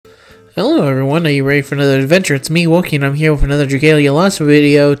Hello everyone, are you ready for another adventure? It's me, Wokey, and I'm here with another Dragalia Lost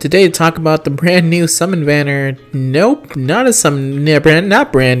video today to talk about the brand new summon banner. Nope, not a summon,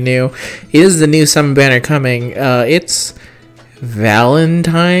 not brand new. It is the new summon banner coming. It's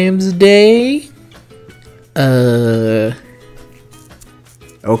Valentine's Day.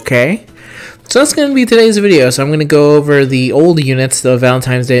 Okay. So that's going to be today's video. So I'm going to go over the old units, the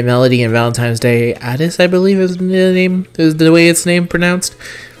Valentine's Day Melody and Valentine's Day Addis, I believe is the name, is the way it's named pronounced.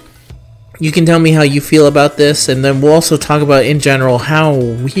 You can tell me how you feel about this, and then we'll also talk about in general how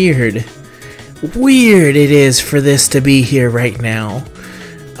weird it is for this to be here right now.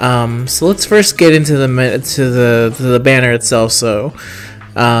 So let's first get into the banner itself. So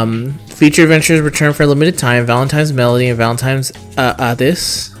feature adventures return for a limited time: Valentine's Melody and Valentine's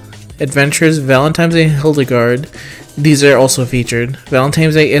Addis. Adventures Valentine's Day Hildegard. These are also featured.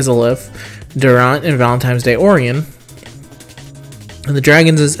 Valentine's Day Izalith, Durant, and Valentine's Day Orion. And the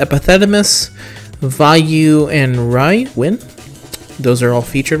dragons is Epithetimus, Vayu, and Rywin. Those are all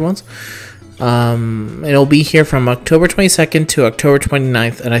featured ones. It'll be here from October 22nd to October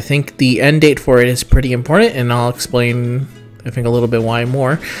 29th, and I think the end date for it is pretty important, and I'll explain, I think, a little bit why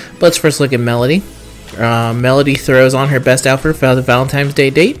more. But let's first look at Melody. Melody throws on her best outfit for the Valentine's Day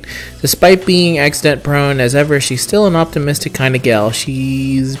date. Despite being accident prone as ever, she's still an optimistic kind of gal.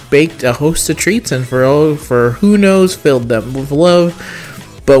 She's baked a host of treats and for who knows filled them with love.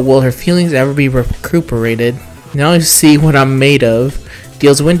 But will her feelings ever be recuperated? Now you see what I'm made of.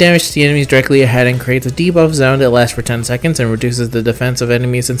 Deals wind damage to the enemies directly ahead and creates a debuff zone that lasts for 10 seconds and reduces the defense of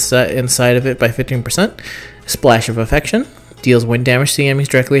enemies inside of it by 15%. Splash of Affection. Deals wind damage to the enemies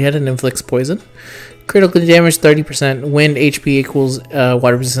directly ahead and inflicts poison. Critical damage 30%, wind HP equals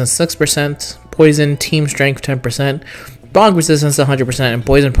water resistance 6%, poison team strength 10%, bog resistance 100%, and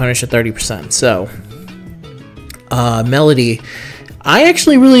poison punish at 30%. So, Melody. I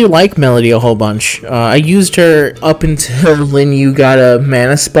actually really like Melody a whole bunch. I used her up until Linyu got a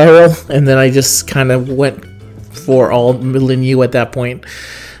mana spiral, and then I just kind of went for all Linyu at that point.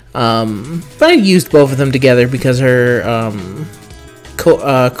 But I used both of them together because her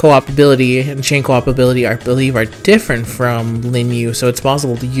co-op ability and chain co-op ability, I believe, are different from Linyu, so it's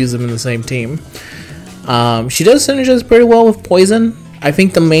possible to use them in the same team. She does synergize pretty well with poison. I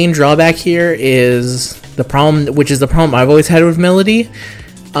think the main drawback here is the problem, which is the problem I've always had with Melody,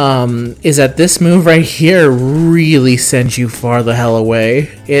 is that this move right here really sends you far the hell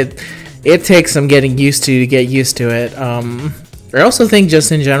away. It takes some getting used to get used to it. I also think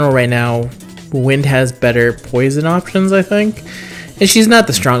just in general right now, Wind has better poison options, I think. And she's not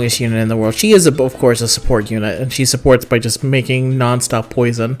the strongest unit in the world. She is, of course, a support unit, and she supports by just making non-stop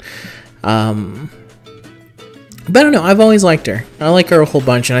poison. But I don't know, I've always liked her. I like her a whole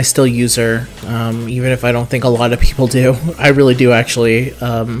bunch, and I still use her, even if I don't think a lot of people do. I really do actually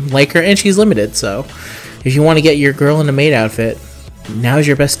like her, and she's limited, so if you want to get your girl in a maid outfit, now's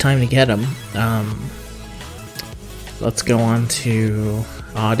your best time to get them. Let's go on to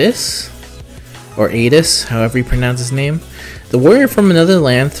Addis, or Addis, however you pronounce his name. The warrior from another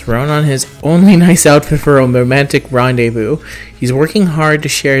land thrown on his only nice outfit for a romantic rendezvous. He's working hard to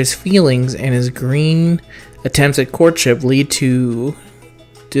share his feelings, and his green attempts at courtship lead to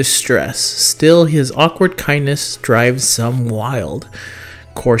distress. Still, his awkward kindness drives some wild.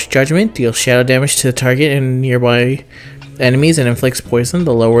 Coarse Judgment deals shadow damage to the target and nearby enemies and inflicts poison.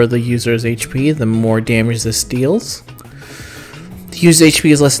 The lower the user's HP, the more damage this deals. The user's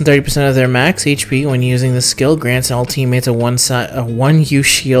HP is less than 30% of their max HP when using the skill. Grants all teammates a one-use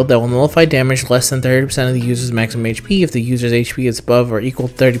shield that will nullify damage less than 30% of the user's maximum HP. If the user's HP is above or equal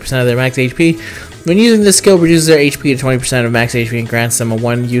to 30% of their max HP, when using this skill, reduces their HP to 20% of max HP and grants them a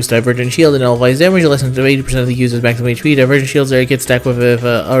one-use divergent shield that nullifies damage less than 80% of the user's maximum HP. Divergent shields are get stacked with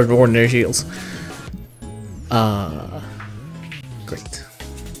ordinary shields. Great.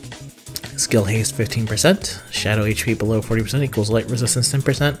 Skill haste 15%, shadow HP below 40% equals light resistance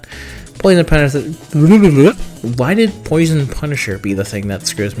 10%, poison punisher. Why did poison punisher be the thing that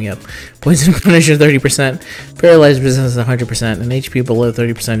screws me up? Poison punisher 30%, paralyzed resistance 100%, and HP below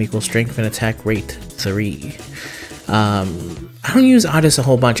 30% equals strength and attack rate 3. I don't use Addis a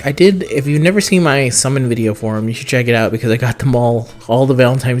whole bunch. I did. If you've never seen my summon video for him, you should check it out because I got them all the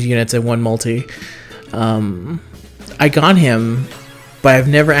Valentine's units in one multi. I got him, but I've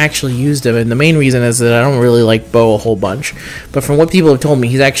never actually used him, and the main reason is that I don't really like Bo a whole bunch. But from what people have told me,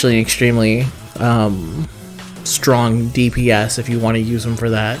 he's actually an extremely strong DPS if you want to use him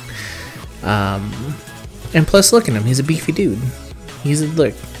for that. And plus, look at him; he's a beefy dude.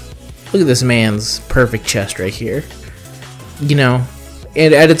 Look at this man's perfect chest right here. You know,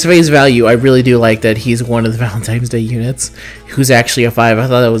 and at its face value, I really do like that he's one of the Valentine's Day units who's actually a 5. I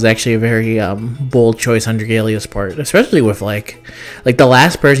thought that was actually a very bold choice on Dragalia's part, especially with like the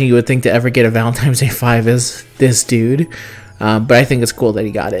last person you would think to ever get a Valentine's Day 5 is this dude. But I think it's cool that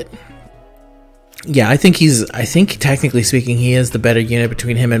he got it. Yeah, I think technically speaking, he is the better unit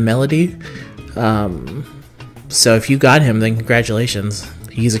between him and Melody. So if you got him, then congratulations.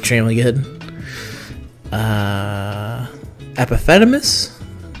 He's extremely good. Epiphetemus,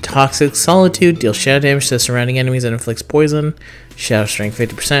 Toxic Solitude, deals shadow damage to surrounding enemies and inflicts poison. Shadow strength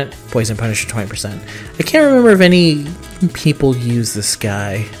 50%, poison punisher 20%. I can't remember if any people use this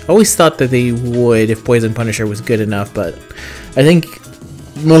guy. I always thought that they would if poison punisher was good enough, but I think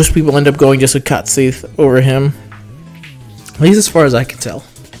most people end up going just with Katseath over him. At least as far as I can tell.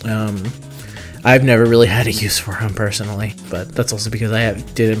 I've never really had a use for him personally, but that's also because I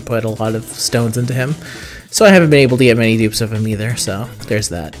didn't put a lot of stones into him. So I haven't been able to get many dupes of him either, so there's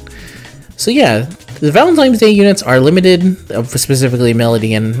that. So yeah, the Valentine's Day units are limited, specifically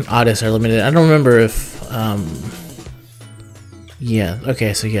Melody and Addis are limited. I don't remember if, yeah,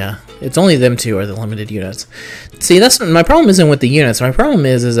 okay, so yeah, it's only them two are the limited units. See, that's my problem isn't with the units, my problem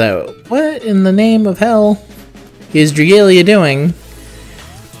is that what in the name of hell is Dragalia doing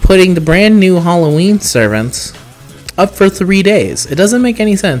putting the brand new Halloween servants up for 3 days? It doesn't make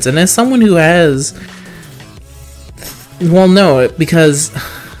any sense, and as someone who has... Well, no, because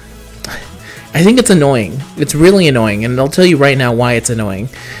I think it's annoying. It's really annoying, and I'll tell you right now why it's annoying.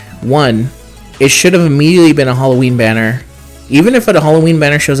 One, it should have immediately been a Halloween banner. Even if a Halloween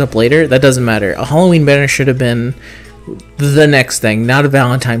banner shows up later, that doesn't matter. A Halloween banner should have been the next thing, not a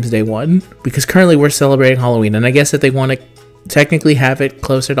Valentine's Day one, because currently we're celebrating Halloween, and I guess if they want to technically have it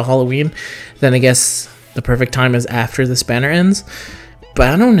closer to Halloween, then I guess the perfect time is after this banner ends. But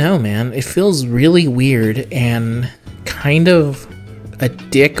I don't know, man. It feels really weird and kind of a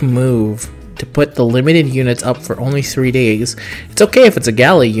dick move to put the limited units up for only 3 days. It's okay if it's a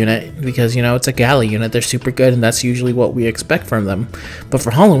gala unit, because, you know, it's a gala unit. They're super good, and that's usually what we expect from them. But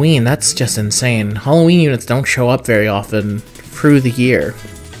for Halloween, that's just insane. Halloween units don't show up very often through the year.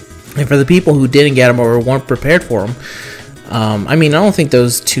 And for the people who didn't get them or weren't prepared for them, I mean, I don't think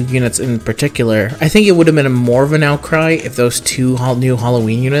those two units in particular... I think it would have been more of an outcry if those two new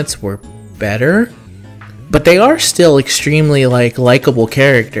Halloween units were better. But they are still extremely, like, likable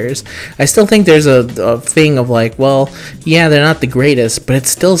characters. I still think there's a thing of, like, well, yeah, they're not the greatest, but it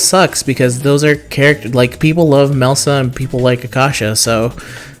still sucks because those are characters... Like, people love Melsa and people like Akasha, so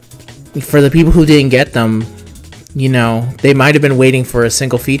for the people who didn't get them... You know, they might have been waiting for a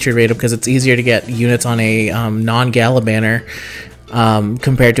single featured raid because it's easier to get units on a non-gala banner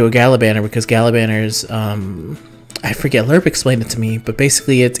compared to a gala banner, because gala banners, I forget, Lerp explained it to me, but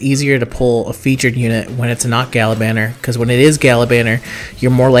basically it's easier to pull a featured unit when it's not gala banner, because when it is gala banner, you're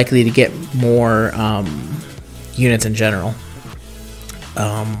more likely to get more units in general.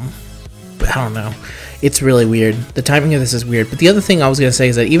 But I don't know. It's really weird. The timing of this is weird. But the other thing I was going to say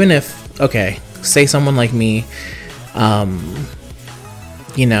is that even if, okay, say someone like me,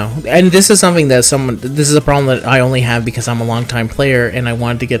 you know, and this is something that this is a problem that I only have because I'm a long-time player and I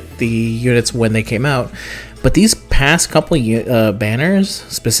wanted to get the units when they came out. But these past couple banners,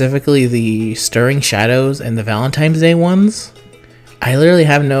 specifically the Stirring Shadows and the Valentine's Day ones, I literally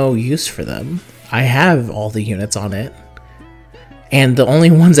have no use for them. I have all the units on it. And the only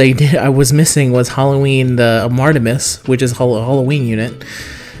ones I was missing was Halloween, the Martimus, which is a Halloween unit.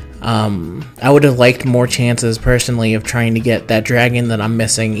 I would have liked more chances, personally, of trying to get that dragon that I'm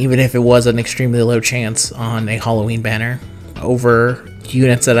missing, even if it was an extremely low chance on a Halloween banner, over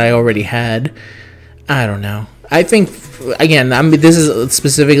units that I already had. I don't know. I think, again, this is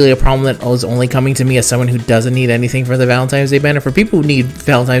specifically a problem that was only coming to me as someone who doesn't need anything for the Valentine's Day banner. For people who need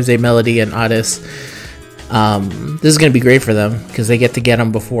Valentine's Day Melody and Addis, this is going to be great for them, because they get to get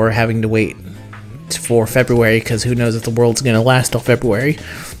them before having to wait for February, because who knows if the world's going to last till February.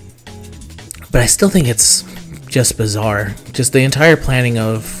 But I still think it's just bizarre. Just the entire planning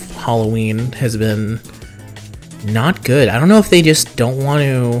of Halloween has been not good. I don't know if they just don't want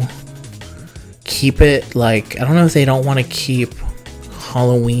to keep it, like, I don't know if they don't want to keep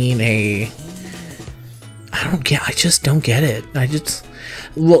Halloween I just don't get it.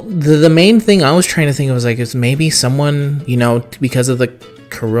 Well, the main thing I was trying to think of was, like, is maybe someone, you know, because of the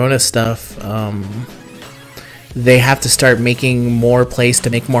Corona stuff, they have to start making more plays to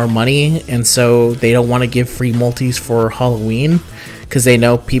make more money, and so they don't want to give free multis for Halloween because they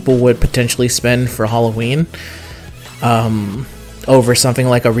know people would potentially spend for Halloween over something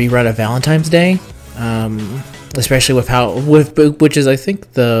like a rerun of Valentine's Day, especially with which is, I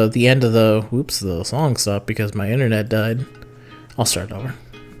think, the end of the the song stopped because my internet died. I'll start over.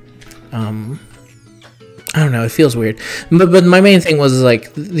 I don't know, it feels weird. But my main thing was,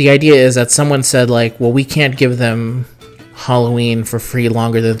 like, the idea is that someone said, like, well, we can't give them Halloween for free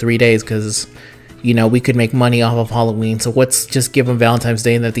longer than 3 days because, you know, we could make money off of Halloween. So let's just give them Valentine's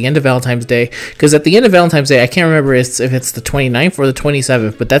Day. And at the end of Valentine's Day, because at the end of Valentine's Day, I can't remember if it's the 29th or the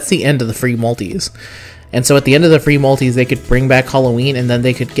 27th, but that's the end of the free multis. And so at the end of the free multis, they could bring back Halloween, and then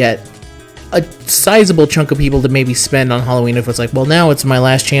they could get a sizable chunk of people to maybe spend on Halloween. If it's like, well, now it's my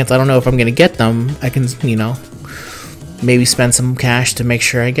last chance, I don't know if I'm going to get them, I can, you know, maybe spend some cash to make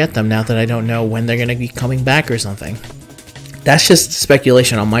sure I get them now that I don't know when they're going to be coming back or something. That's just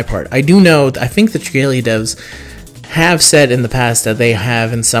speculation on my part. I do know, I think the Dragalia devs have said in the past that they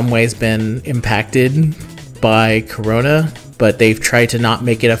have in some ways been impacted by Corona, but they've tried to not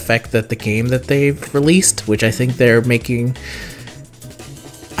make it affect the game that they've released, which I think they're making.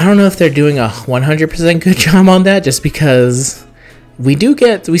 I don't know if they're doing a 100% good job on that, just because we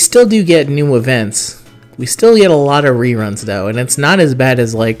still do get new events. We still get a lot of reruns though, and it's not as bad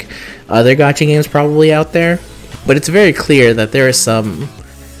as like other gacha games probably out there, but it's very clear that there is some.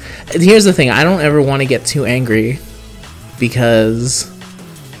 Here's the thing, I don't ever want to get too angry because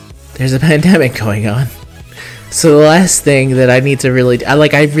there's a pandemic going on. So the last thing that I need to really,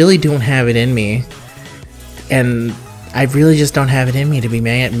 I really don't have it in me, and I really just don't have it in me to be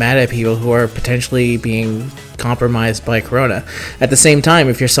mad at people who are potentially being compromised by Corona. At the same time,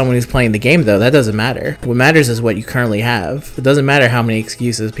 if you're someone who's playing the game, though, that doesn't matter. What matters is what you currently have. It doesn't matter how many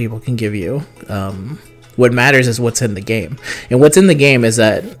excuses people can give you. What matters is what's in the game. And what's in the game is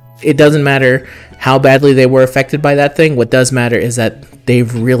that it doesn't matter how badly they were affected by that thing. What does matter is that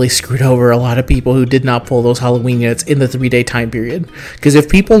they've really screwed over a lot of people who did not pull those Halloween units in the 3-day time period. Because if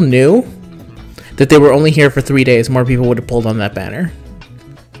people knew that they were only here for 3 days, more people would have pulled on that banner.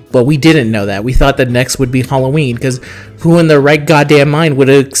 But we didn't know that. We thought that next would be Halloween, because who in their right goddamn mind would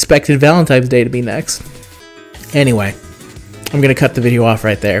have expected Valentine's Day to be next? Anyway, I'm going to cut the video off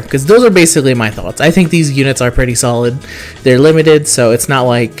right there, because those are basically my thoughts. I think these units are pretty solid. They're limited, so it's not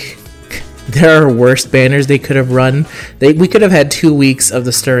like there are worse banners they could have run. We could have had 2 weeks of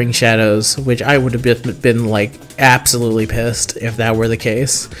the Stirring Shadows, which I would have been like absolutely pissed if that were the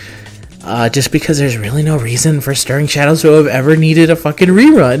case. Just because there's really no reason for Stirring Shadows to have ever needed a fucking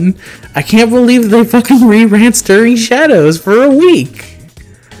rerun. I can't believe they fucking reran Stirring Shadows for a week.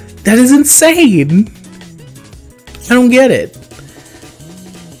 That is insane. I don't get it.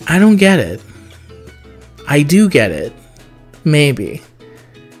 I don't get it. I do get it. Maybe.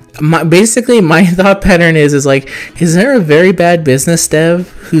 Basically, my thought pattern is like, is there a very bad business dev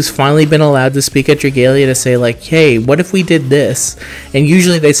who's finally been allowed to speak at Dragalia to say like, hey, what if we did this? And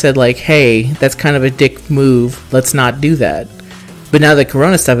usually they said like, hey, that's kind of a dick move, let's not do that. But now that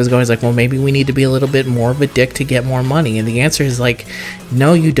Corona stuff is going, it's like, well, maybe we need to be a little bit more of a dick to get more money. And the answer is like,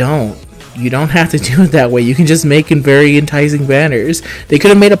 no, you don't. You don't have to do it that way. You can just make very enticing banners. They could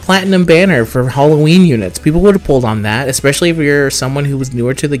have made a platinum banner for Halloween units. People would have pulled on that, especially if you're someone who was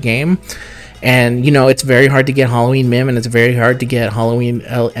newer to the game. And, you know, it's very hard to get Halloween Mim, and it's very hard to get Halloween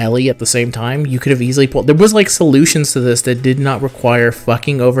Ellie at the same time. You could have easily pulled. There was, like, solutions to this that did not require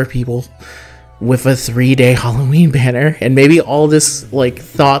fucking over people with a 3-day Halloween banner. And maybe all this, like,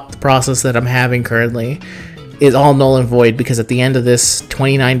 thought process that I'm having currently is all null and void, because at the end of this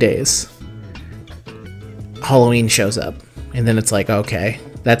 29 days... Halloween shows up, and then it's like, okay,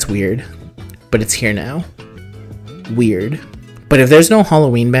 that's weird, but it's here now. Weird. But if there's no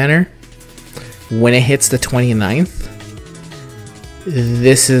Halloween banner when it hits the 29th,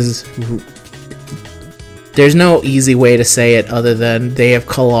 there's no easy way to say it other than they have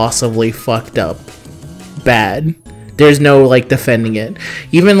colossally fucked up bad. There's no like defending it.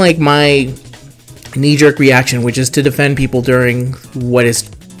 Even like my knee-jerk reaction, which is to defend people during what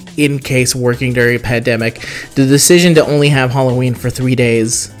is in case working during a pandemic, the decision to only have Halloween for 3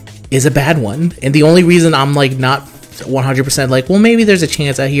 days is a bad one. And the only reason I'm like not 100% like, well, maybe there's a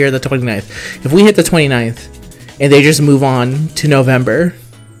chance I hear the 29th. If we hit the 29th and they just move on to November,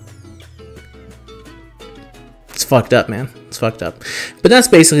 it's fucked up, man. It's fucked up. But that's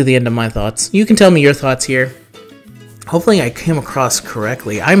basically the end of my thoughts. You can tell me your thoughts here. Hopefully I came across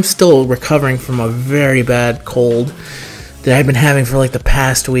correctly. I'm still recovering from a very bad cold that I've been having for like the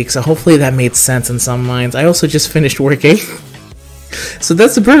past week, so hopefully that made sense in some minds. I also just finished working, so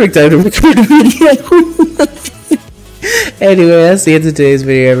that's the perfect time to record a video. Anyway, that's the end of today's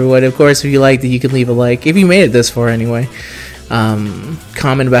video, everyone. Of course, if you liked it, you can leave a like. If you made it this far anyway,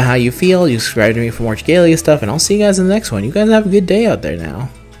 comment about how you feel. You subscribe to me for more Dragalia stuff, and I'll see you guys in the next one. You guys have a good day out there now.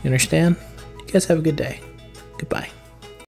 You understand? You guys have a good day. Goodbye.